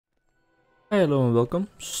Hi, hello and welcome.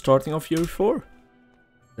 Starting off year 4.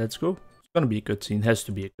 Let's go. It's gonna be a cutscene. Has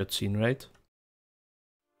to be a cutscene, right?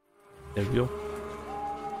 There we go.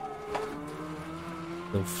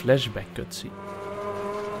 The flashback cutscene.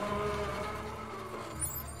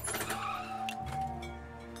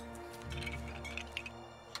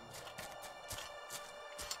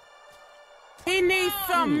 He needs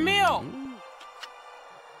some milk.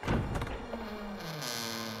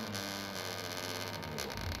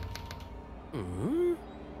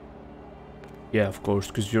 Yeah, of course,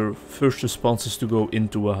 because your first response is to go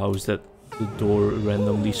into a house that the door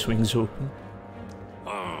randomly swings open.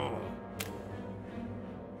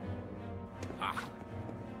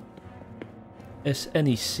 As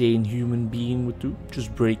any sane human being would do,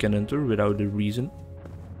 just break and enter without a reason.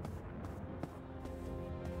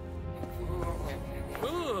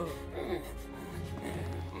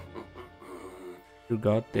 Your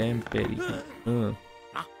goddamn petty.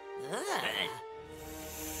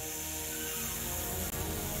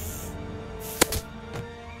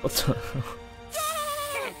 What the hell?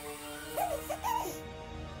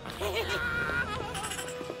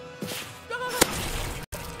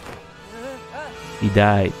 He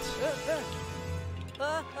died.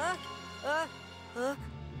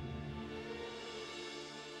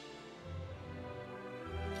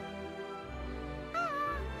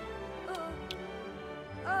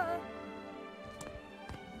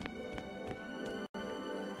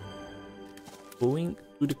 Going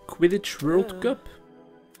to the Quidditch World Cup?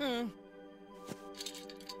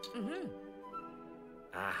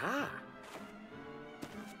 Aha.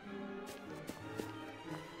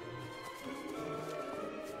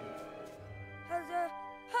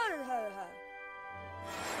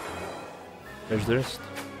 There's the rest.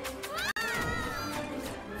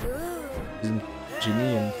 Isn't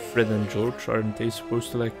Ginny and Fred and George, aren't they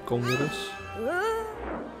supposed to like come with us?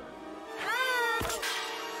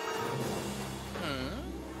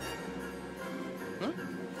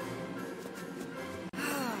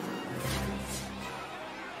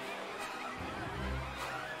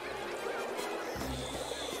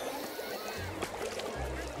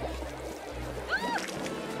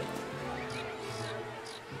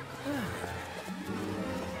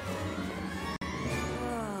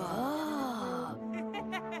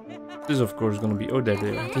 This is of course gonna be there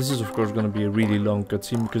they are. This is of course gonna be a really long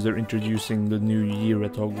cutscene because they're introducing the new year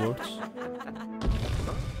at Hogwarts.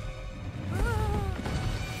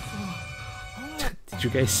 Did you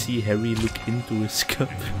guys see Harry look into his cup?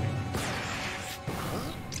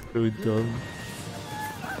 So dumb.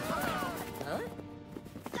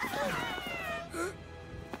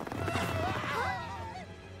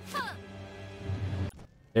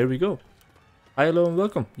 There we go. Hi, hello and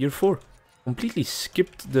welcome. Year 4. Completely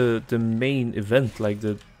skipped the main event, like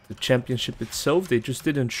the championship itself. They just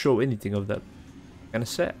didn't show anything of that. Kinda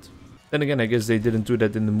sad. Then again, I guess they didn't do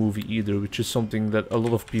that in the movie either, which is something that a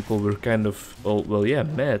lot of people were kind of, well yeah,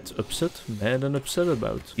 mad and upset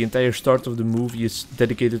about. The entire start of the movie is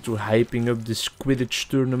dedicated to hyping up this Quidditch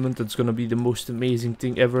tournament that's gonna be the most amazing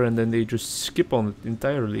thing ever, and then they just skip on it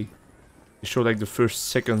entirely. They show like the first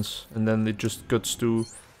seconds, and then it just cuts to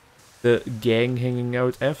the gang hanging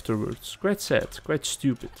out afterwards. Quite sad, quite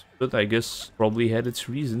stupid. But I guess probably had its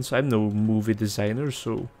reasons. I'm no movie designer,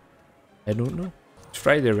 so I don't know. It's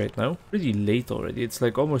Friday right now. Pretty late already. It's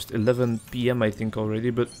like almost 11 PM I think already.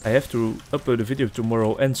 But I have to upload a video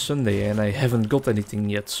tomorrow and Sunday and I haven't got anything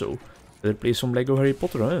yet, so better play some Lego Harry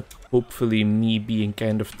Potter, huh? Hopefully me being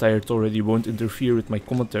kind of tired already won't interfere with my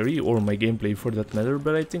commentary or my gameplay for that matter,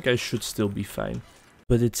 but I think I should still be fine.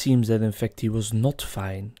 But it seems that in fact he was not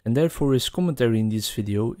fine, and therefore his commentary in this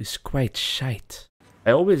video is quite shite.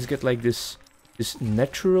 I always get like this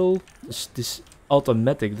natural, this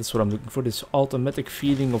automatic, that's what I'm looking for, this automatic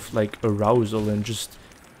feeling of like arousal and just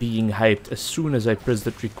being hyped as soon as I press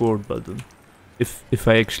that record button. If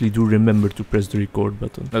I actually do remember to press the record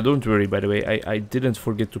button. Now don't worry, by the way, I didn't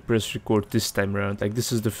forget to press record this time around. Like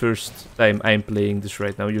this is the first time I'm playing this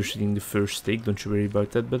right now. You're seeing the first take, don't you worry about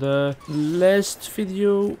that. But last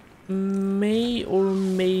video may or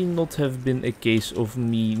may not have been a case of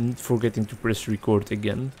me forgetting to press record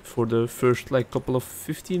again for the first like couple of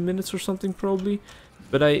 15 minutes or something probably.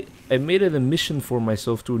 But I made it a mission for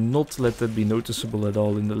myself to not let that be noticeable at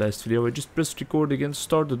all in the last video. I just pressed record again,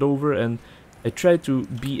 started over, and I tried to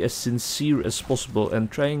be as sincere as possible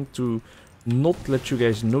and trying to not let you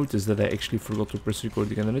guys notice that I actually forgot to press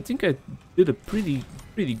record again. And I think I did a pretty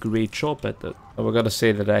great job at that. Now, I gotta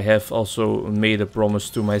say that I have also made a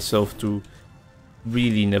promise to myself to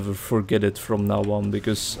really never forget it from now on,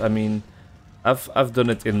 because I mean I've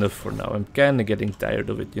done it enough for now. I'm kinda getting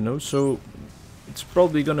tired of it, you know, so It's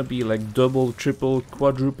probably gonna be like double, triple,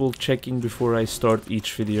 quadruple checking before I start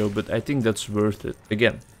each video, but I think that's worth it.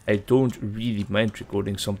 Again, I don't really mind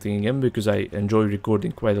recording something again because I enjoy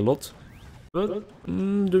recording quite a lot. But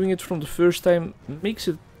doing it from the first time makes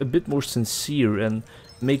it a bit more sincere and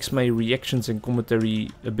makes my reactions and commentary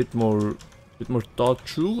a bit more thought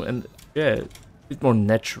through and yeah, a bit more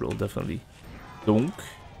natural, definitely. Donk.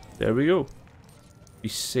 There we go. We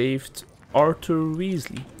saved Arthur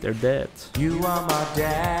Weasley, their dad. You are my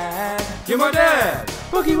dad. You're my dad.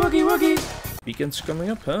 Boogiewoogiewoogie. Weekend's coming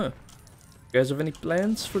up, huh? You guys have any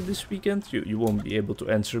plans for this weekend? You won't be able to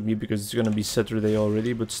answer me because it's gonna be Saturday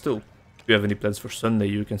already, but still. If you have any plans for Sunday,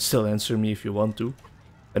 you can still answer me if you want to.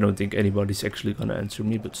 I don't think anybody's actually gonna answer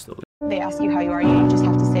me, but still. They ask you how you are, you just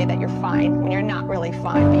have to say that you're fine when you're not really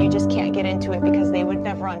fine, but you just can't get into it because they would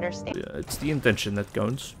never understand. Yeah, it's the intention that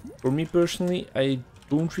counts. For me personally, I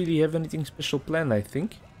don't really have anything special planned, I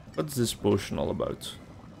think. What's this potion all about?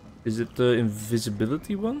 Is it the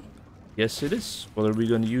invisibility one? Yes, it is. What are we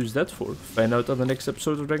gonna use that for? Find out on the next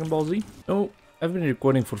episode of Dragon Ball Z? No. I've been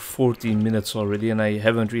recording for 14 minutes already and I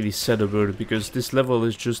haven't really said a word because this level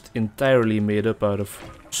is just entirely made up out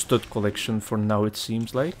of stud collection for now, it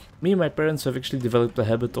seems like. Me and my parents have actually developed a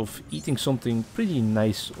habit of eating something pretty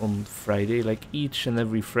nice on Friday. Like each and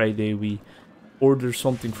every Friday we order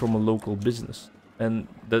something from a local business. And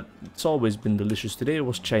it's always been delicious. Today it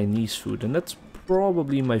was Chinese food and that's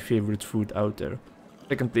probably my favorite food out there.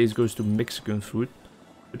 Second place goes to Mexican food.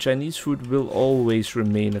 But Chinese food will always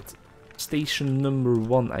remain at station number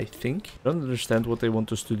 1, I think. I don't understand what they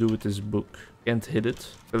want us to do with this book. Can't hit it.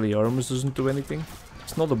 Armus doesn't do anything.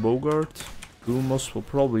 It's not a Bogart. Lumos will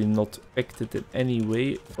probably not affect it in any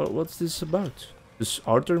way. But what's this about? Does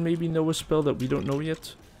Arthur maybe know a spell that we don't know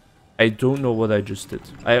yet? I don't know what I just did.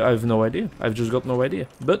 I have no idea. I've just got no idea.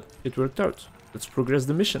 But it worked out. Let's progress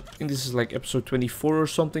the mission. I think this is like episode 24 or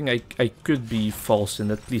something. I could be false in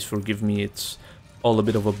that. Please forgive me. It's all a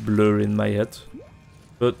bit of a blur in my head.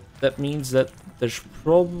 But that means that there's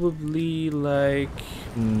probably like,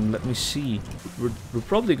 let me see, we're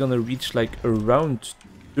probably gonna reach like around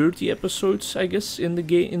 30 episodes, I guess, in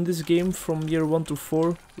this game from year 1 to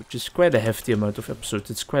 4, which is quite a hefty amount of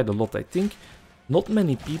episodes. It's quite a lot, I think. Not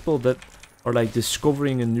many people that are like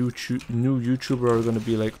discovering a new YouTuber are gonna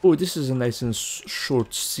be like, oh, this is a nice and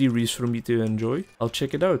short series for me to enjoy. I'll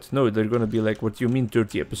check it out. No, they're gonna be like, what do you mean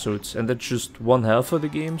 30 episodes? And that's just one half of the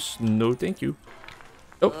games? No, thank you.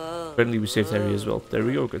 Oh, apparently we saved Harry as well. There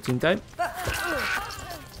we go, cutscene time.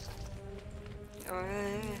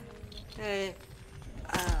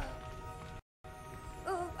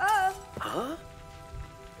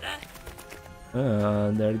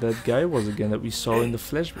 There that guy was again that we saw in the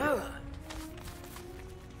flashback.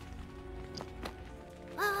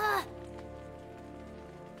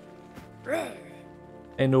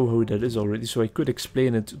 I know who that is already, so I could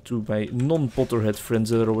explain it to my non-Potterhead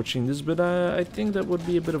friends that are watching this, but I think that would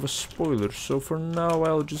be a bit of a spoiler, so for now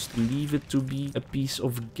I'll just leave it to be a piece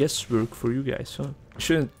of guesswork for you guys, huh? I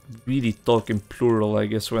shouldn't really talk in plural, I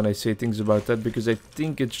guess, when I say things about that, because I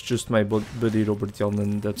think it's just my buddy Robert Jan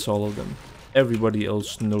and that's all of them. Everybody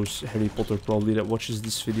else knows Harry Potter probably that watches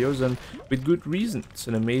these videos, and with good reason. It's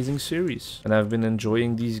an amazing series and I've been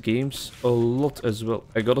enjoying these games a lot as well.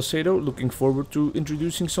 I gotta say though, looking forward to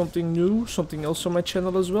introducing something new, something else on my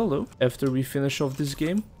channel as well though, after we finish off this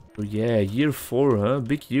game. So yeah, year 4, huh?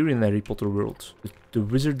 Big year in Harry Potter world. The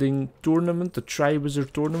Wizarding tournament, the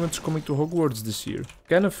Tri-Wizard tournament's coming to Hogwarts this year.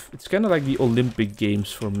 It's kind of like the Olympic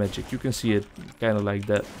Games for Magic. You can see it kind of like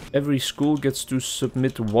that. Every school gets to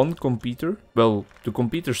submit one competitor. Well, the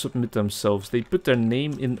competitors submit themselves. They put their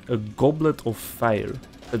name in a goblet of fire.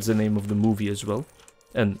 That's the name of the movie as well.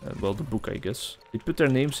 And, well, the book, I guess. They put their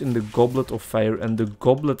names in the goblet of fire, and the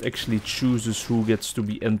goblet actually chooses who gets to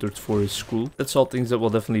be entered for his school. That's all things that will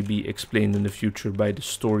definitely be explained in the future by the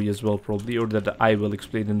story as well, probably, or that I will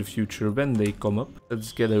explain in the future when they come up.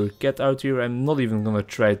 Let's get our cat out here. I'm not even gonna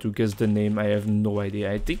try to guess the name. I have no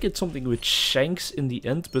idea. I think it's something with Shanks in the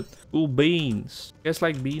end, but cool beans. You guys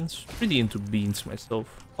like beans? Pretty into beans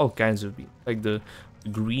myself. All kinds of beans. Like the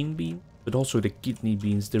green bean, but also the kidney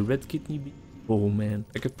beans, the red kidney beans. Oh man,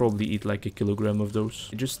 I could probably eat like a kilogram of those.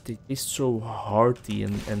 They taste so hearty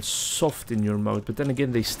and soft in your mouth, but then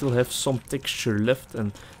again they still have some texture left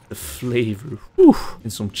and the flavor. Whew. In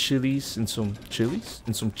some chilies, in some chili,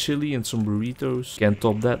 and some burritos. Can't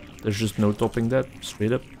top that. There's just no topping that,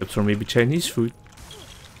 straight up. Except for maybe Chinese food.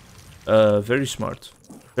 Very smart.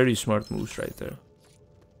 Very smart moves right there.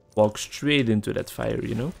 Walk straight into that fire,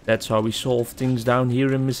 you know? That's how we solve things down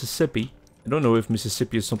here in Mississippi. I don't know if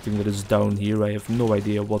Mississippi is something that is down here. I have no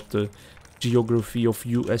idea what the geography of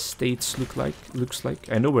US states looks like.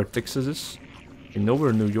 I know where Texas is. I know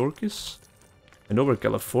where New York is. I know where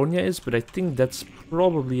California is, but I think that's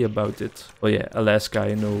probably about it. Oh yeah, Alaska,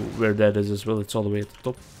 I know where that is as well. It's all the way at the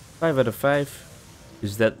top. 5 out of 5.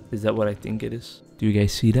 Is that what I think it is? Do you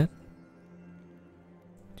guys see that?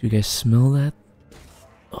 Do you guys smell that?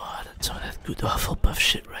 Oh, that's all that good Hufflepuff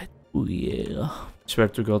shit, right? Oh yeah. I swear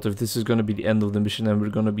to God, if this is gonna be the end of the mission and we're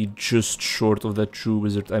gonna be just short of that true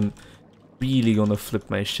wizard, I'm really gonna flip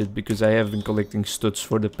my shit, because I have been collecting studs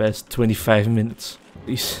for the past 25 minutes.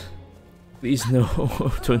 Please. Please no,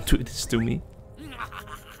 don't do this to me.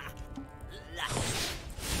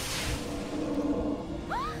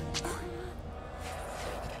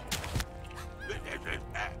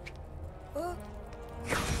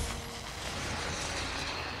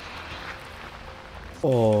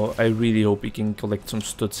 Oh, I really hope we can collect some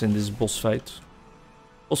studs in this boss fight.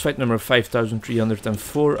 Boss fight number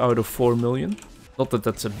 5304 out of 4 million. Not that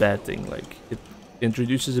that's a bad thing, like, it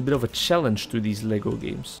introduces a bit of a challenge to these Lego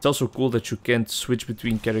games. It's also cool that you can't switch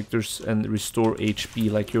between characters and restore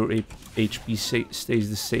HP, like your HP stays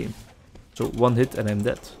the same. So 1 hit and I'm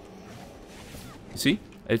dead. You see?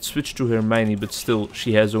 I switched to Hermione, but still,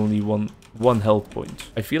 she has only one health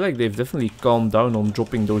point. I feel like they've definitely calmed down on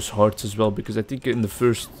dropping those hearts as well, because I think in the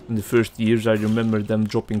first years I remember them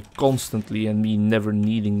dropping constantly and me never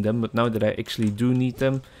needing them, but now that I actually do need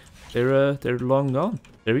them, they're long gone.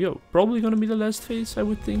 There we go. Probably gonna be the last phase, I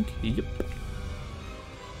would think. Yep.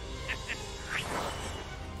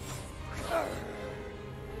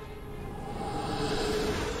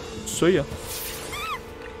 So yeah.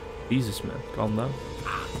 Jesus man, calm down.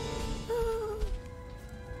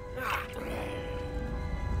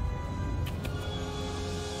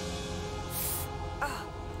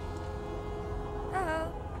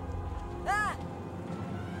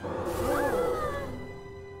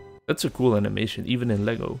 That's a cool animation, even in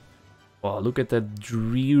Lego. Wow, look at that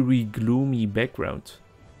dreary, gloomy background.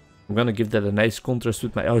 I'm gonna give that a nice contrast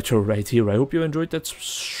with my outro right here. I hope you enjoyed that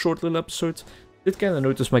short little episode. Did kind of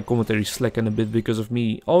notice my commentary slacken a bit because of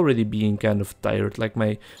me already being kind of tired. Like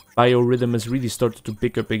my biorhythm has really started to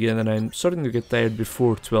pick up again and I'm starting to get tired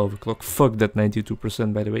before 12 o'clock. Fuck that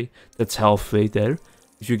 92% by the way. That's halfway there.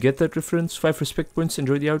 If you get that reference, 5 respect points,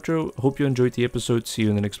 enjoy the outro. Hope you enjoyed the episode. See you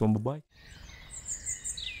in the next one. Bye bye.